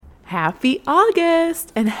Happy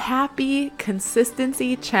August and happy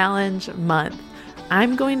Consistency Challenge month.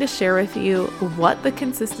 I'm going to share with you what the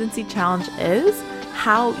Consistency Challenge is,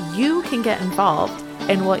 how you can get involved,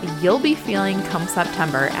 and what you'll be feeling come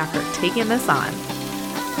September after taking this on.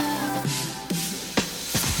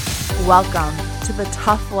 Welcome to the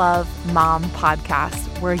Tough Love Mom podcast,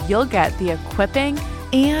 where you'll get the equipping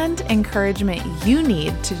and encouragement you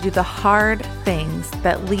need to do the hard things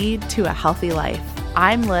that lead to a healthy life.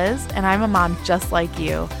 I'm Liz, and I'm a mom just like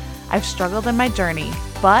you. I've struggled in my journey,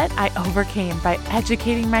 but I overcame by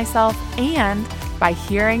educating myself and by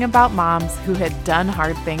hearing about moms who had done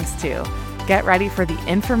hard things too. Get ready for the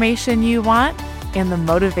information you want and the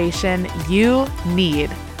motivation you need.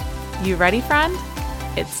 You ready, friend?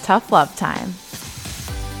 It's tough love time.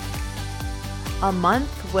 A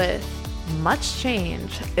month with much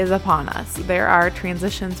change is upon us. There are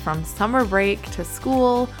transitions from summer break to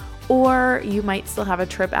school, or you might still have a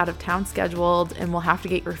trip out of town scheduled and will have to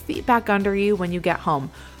get your feet back under you when you get home.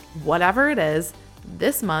 Whatever it is,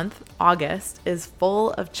 this month, August, is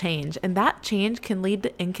full of change, and that change can lead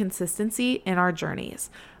to inconsistency in our journeys.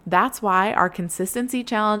 That's why our Consistency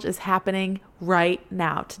Challenge is happening right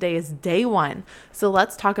now. Today is day one. So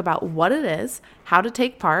let's talk about what it is, how to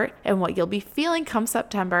take part, and what you'll be feeling come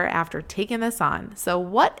September after taking this on. So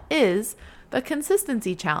what is the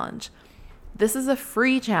Consistency Challenge? This is a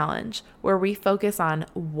free challenge where we focus on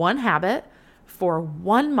one habit for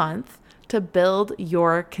 1 month to build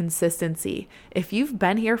your consistency. If you've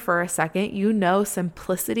been here for a second, you know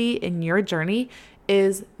simplicity in your journey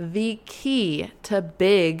is the key to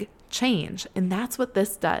big change, and that's what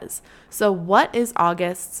this does. So what is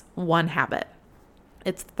August's one habit?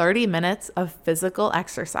 It's 30 minutes of physical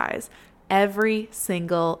exercise every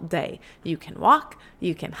single day. You can walk,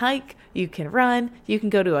 you can hike, you can run, you can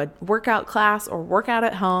go to a workout class or work out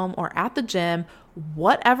at home or at the gym,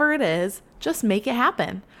 whatever it is, just make it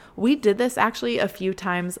happen. We did this actually a few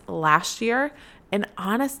times last year, and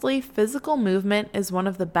honestly, physical movement is one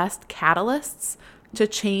of the best catalysts to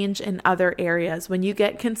change in other areas. When you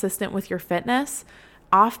get consistent with your fitness,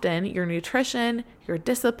 often your nutrition, your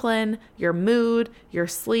discipline, your mood, your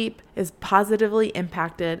sleep is positively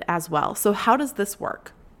impacted as well. So how does this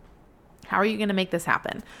work? How are you going to make this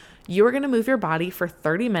happen? You are going to move your body for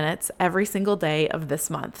 30 minutes every single day of this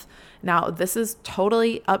month. Now, this is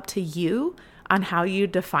totally up to you on how you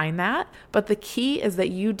define that, but the key is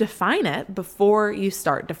that you define it before you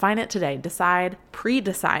start. Define it today. Decide,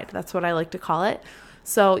 pre-decide. That's what I like to call it.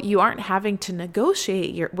 So you aren't having to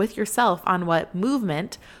negotiate with yourself on what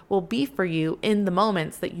movement will be for you in the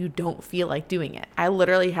moments that you don't feel like doing it. I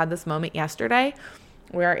literally had this moment yesterday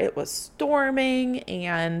where it was storming,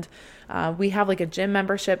 and we have like a gym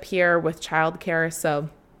membership here with childcare. So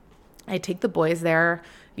I take the boys there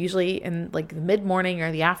usually in like the mid-morning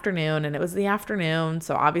or the afternoon, and it was the afternoon.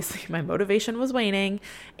 So obviously my motivation was waning,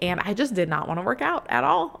 and I just did not want to work out at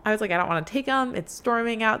all. I was like, I don't want to take them. It's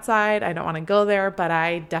storming outside. I don't want to go there, but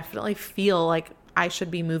I definitely feel like I should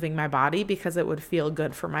be moving my body because it would feel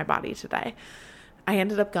good for my body today. I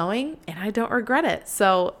ended up going, and I don't regret it.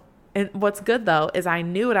 So, and what's good though, is I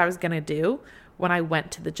knew what I was going to do when I went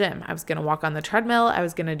to the gym. I was going to walk on the treadmill. I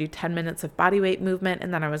was going to do 10 minutes of body weight movement,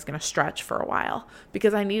 and then I was going to stretch for a while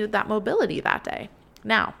because I needed that mobility that day.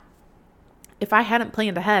 Now, if I hadn't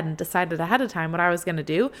planned ahead and decided ahead of time what I was going to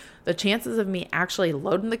do, the chances of me actually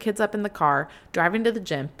loading the kids up in the car, driving to the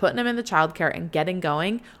gym, putting them in the childcare, and getting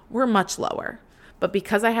going were much lower. But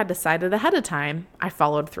because I had decided ahead of time, I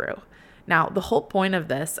followed through. Now, the whole point of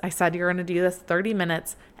this, I said you're going to do this 30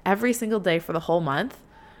 minutes every single day for the whole month.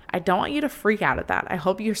 I don't want you to freak out at that. I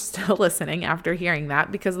hope you're still listening after hearing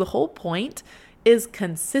that, because the whole point is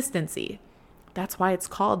consistency. That's why it's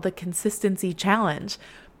called the Consistency Challenge.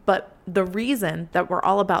 But the reason that we're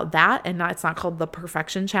all about that and it's not called the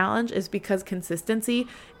Perfection Challenge is because consistency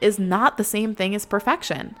is not the same thing as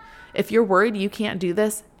perfection. If you're worried you can't do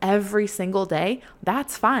this every single day,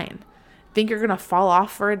 that's fine. Think you're going to fall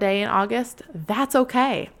off for a day in August? That's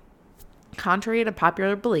okay. Contrary to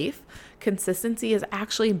popular belief, consistency is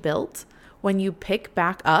actually built when you pick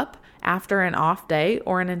back up after an off day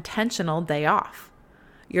or an intentional day off.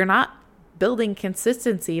 You're not building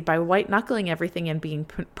consistency by white knuckling everything and being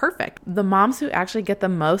perfect. The moms who actually get the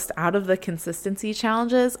most out of the consistency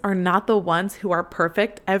challenges are not the ones who are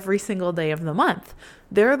perfect every single day of the month.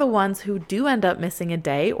 They're the ones who do end up missing a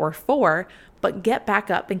day or 4, but get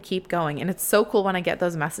back up and keep going. And it's so cool when I get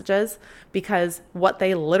those messages, because what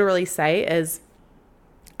they literally say is,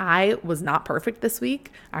 I was not perfect this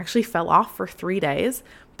week. I actually fell off for 3 days,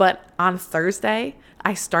 but on Thursday,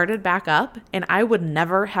 I started back up, and I would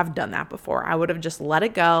never have done that before. I would have just let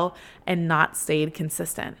it go and not stayed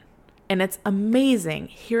consistent. And it's amazing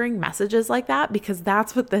hearing messages like that because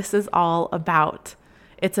that's what this is all about.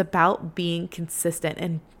 It's about being consistent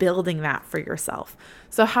and building that for yourself.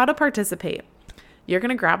 So how to participate? You're going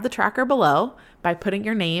to grab the tracker below by putting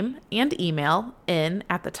your name and email in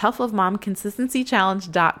at the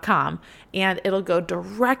toughlovemomconsistencychallenge.com, and it'll go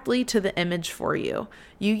directly to the image for you.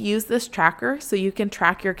 You use this tracker so you can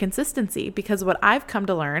track your consistency, because what I've come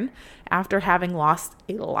to learn after having lost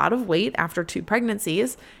a lot of weight after 2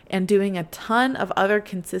 pregnancies and doing a ton of other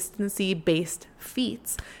consistency-based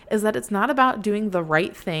feats is that it's not about doing the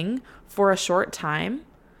right thing for a short time,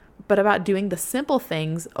 but about doing the simple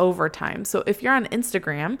things over time. So if you're on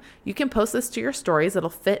Instagram, you can post this to your stories. It'll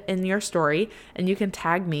fit in your story and you can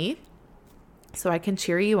tag me so I can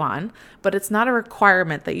cheer you on, but it's not a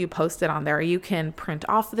requirement that you post it on there. You can print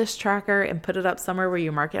off this tracker and put it up somewhere where you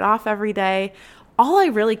mark it off every day. All I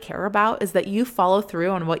really care about is that you follow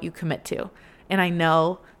through on what you commit to. And I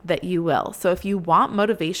know that you will. So if you want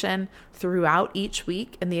motivation throughout each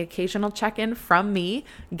week and the occasional check-in from me,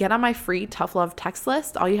 get on my free Tough Love text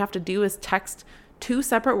list. All you have to do is text 2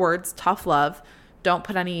 separate words, Tough Love. Don't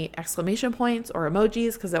put any exclamation points or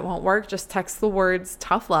emojis because it won't work. Just text the words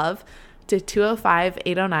Tough Love to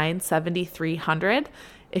 205-809-7300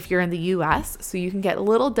 if you're in the US, so you can get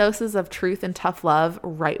little doses of truth and tough love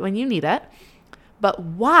right when you need it. But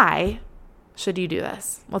why should you do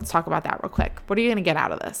this? Let's talk about that real quick. What are you going to get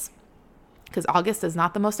out of this? Because August is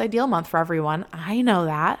not the most ideal month for everyone. I know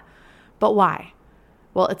that. But why?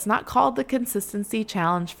 Well, it's not called the Consistency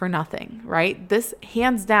Challenge for nothing, right? This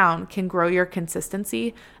hands down can grow your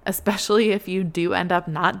consistency, especially if you do end up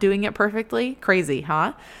not doing it perfectly. Crazy,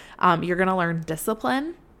 huh? You're going to learn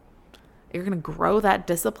discipline. You're going to grow that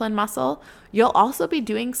discipline muscle. You'll also be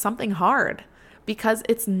doing something hard because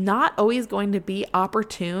it's not always going to be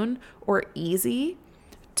opportune or easy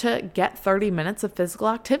to get 30 minutes of physical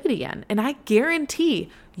activity in. And I guarantee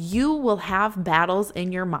you will have battles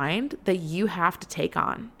in your mind that you have to take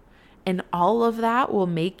on. And all of that will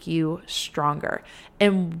make you stronger.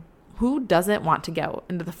 And who doesn't want to go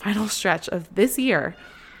into the final stretch of this year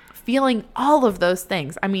feeling all of those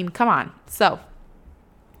things? I mean, come on. So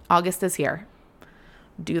August is here.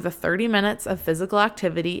 Do the 30 minutes of physical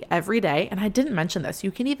activity every day. And I didn't mention this.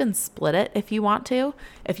 You can even split it if you want to.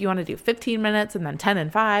 If you want to do 15 minutes and then 10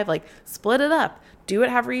 and 5, like split it up. Do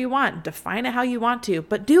it however you want. Define it how you want to,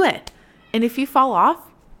 but do it. And if you fall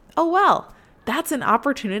off, oh well. That's an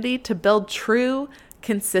opportunity to build true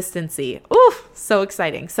consistency. Ooh, so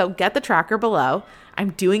exciting. So get the tracker below.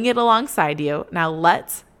 I'm doing it alongside you. Now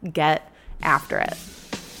let's get after it.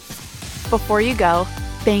 Before you go,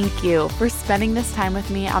 thank you for spending this time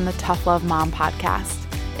with me on the Tough Love Mom podcast.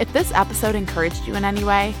 If this episode encouraged you in any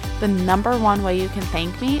way, the number one way you can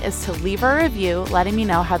thank me is to leave a review letting me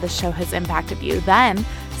know how the show has impacted you. Then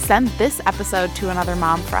send this episode to another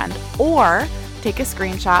mom friend or take a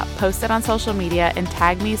screenshot, post it on social media, and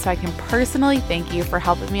tag me so I can personally thank you for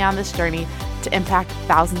helping me on this journey to impact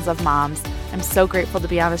thousands of moms. I'm so grateful to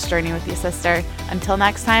be on this journey with you, sister. Until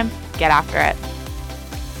next time, get after it.